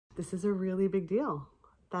This is a really big deal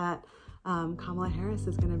that Kamala Harris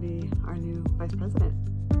is going to be our new vice president.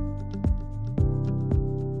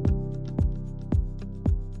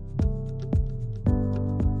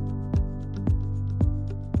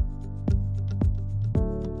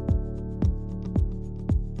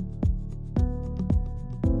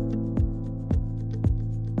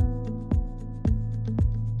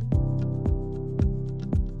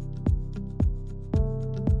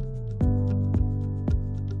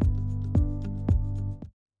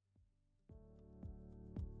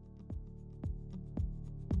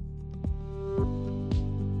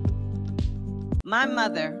 My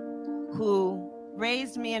mother, who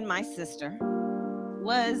raised me and my sister,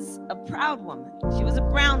 was a proud woman. She was a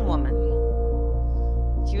brown woman.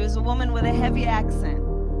 She was a woman with a heavy accent.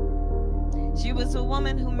 She was a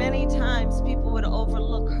woman who many times people would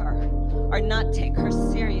overlook her or not take her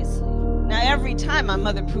seriously. Now, every time my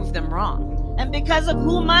mother proved them wrong. And because of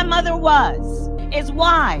who my mother was, is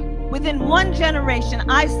why within one generation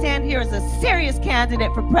I stand here as a serious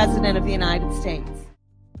candidate for President of the United States.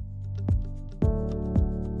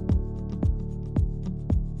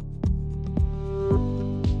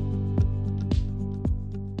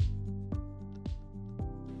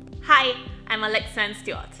 Hi, I'm Alexa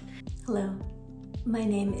Stewart. Hello, my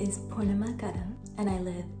name is Purnima Kadam and I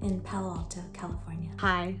live in Palo Alto, California.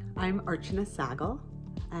 Hi, I'm Archana Sagal,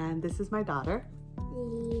 and this is my daughter,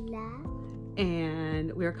 Lila.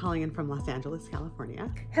 And we're calling in from Los Angeles, California.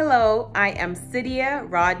 Hello, I am Cydia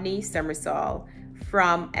Rodney Summersall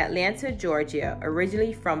from Atlanta, Georgia,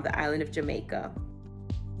 originally from the island of Jamaica.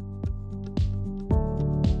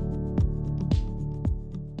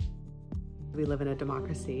 We live in a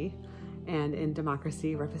democracy, and in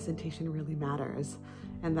democracy, representation really matters,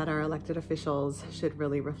 and that our elected officials should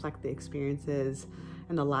really reflect the experiences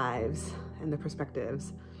and the lives and the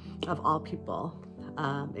perspectives of all people,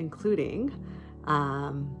 including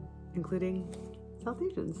South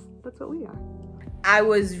Asians. That's what we are. I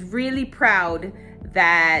was really proud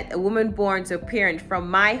that a woman born to a parent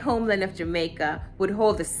from my homeland of Jamaica would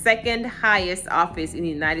hold the second highest office in the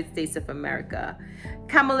United States of America.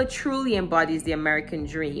 Kamala truly embodies the American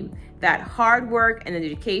dream, that hard work and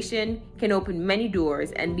education can open many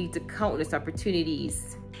doors and lead to countless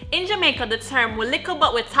opportunities. In Jamaica, the term "we little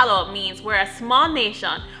but we tallow" means we're a small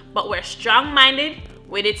nation, but we're strong-minded,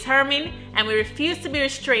 we're determined, and we refuse to be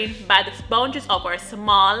restrained by the boundaries of our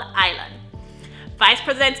small island. Vice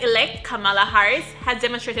President-elect Kamala Harris has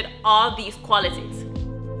demonstrated all these qualities.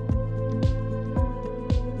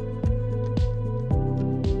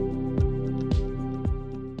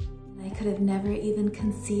 I could have never even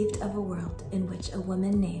conceived of a world in which a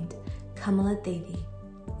woman named Kamala Devi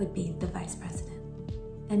would be the vice president.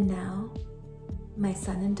 And now, my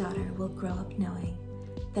son and daughter will grow up knowing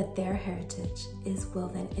that their heritage is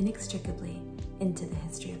woven inextricably into the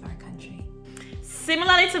history of our country.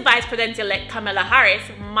 Similarly to Vice President-elect Kamala Harris,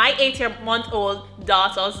 my 8-month-old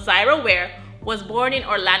daughter, Zyra Ware, was born in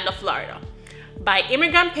Orlando, Florida. By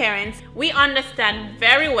immigrant parents, we understand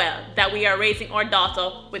very well that we are raising our daughter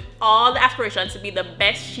with all the aspirations to be the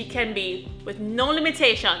best she can be, with no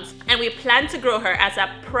limitations, and we plan to grow her as a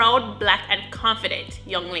proud, black, and confident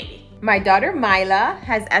young lady. My daughter Mila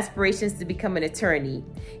has aspirations to become an attorney.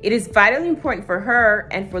 It is vitally important for her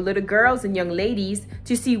and for little girls and young ladies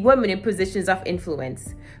to see women in positions of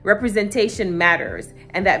influence. Representation matters,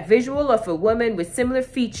 and that visual of a woman with similar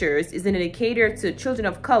features is an indicator to children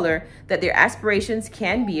of color that their aspirations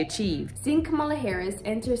can be achieved. Seeing Kamala Harris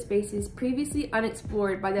enter spaces previously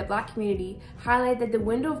unexplored by the Black community highlight that the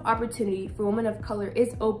window of opportunity for women of color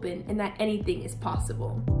is open and that anything is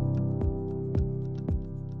possible.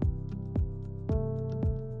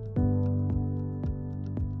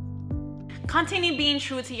 Continue being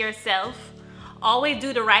true to yourself. Always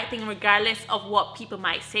do the right thing regardless of what people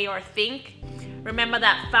might say or think. Remember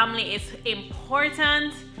that family is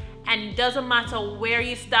important, and it doesn't matter where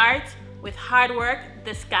you start. With hard work,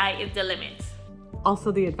 the sky is the limit.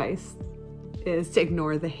 Also, the advice is to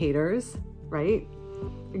ignore the haters, right?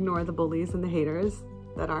 Ignore the bullies and the haters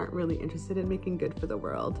that aren't really interested in making good for the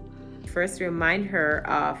world. First, remind her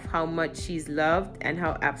of how much she's loved and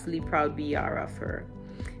how absolutely proud we are of her.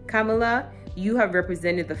 Kamala, you have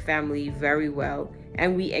represented the family very well,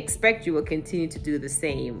 and we expect you will continue to do the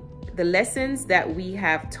same. The lessons that we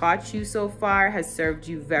have taught you so far has served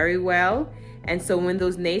you very well, and so when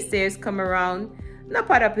those naysayers come around, not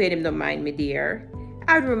part of him, don't mind me, dear.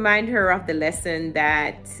 I would remind her of the lesson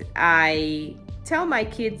that I tell my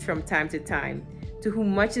kids from time to time. To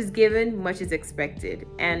whom much is given, much is expected.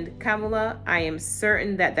 And Kamala, I am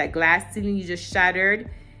certain that that glass ceiling you just shattered,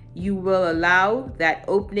 you will allow that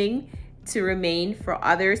opening to remain, for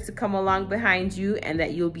others to come along behind you, and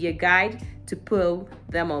that you'll be a guide to pull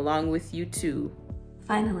them along with you too.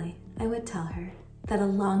 Finally, I would tell her that a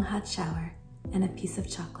long hot shower and a piece of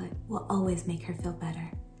chocolate will always make her feel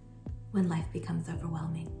better when life becomes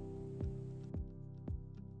overwhelming.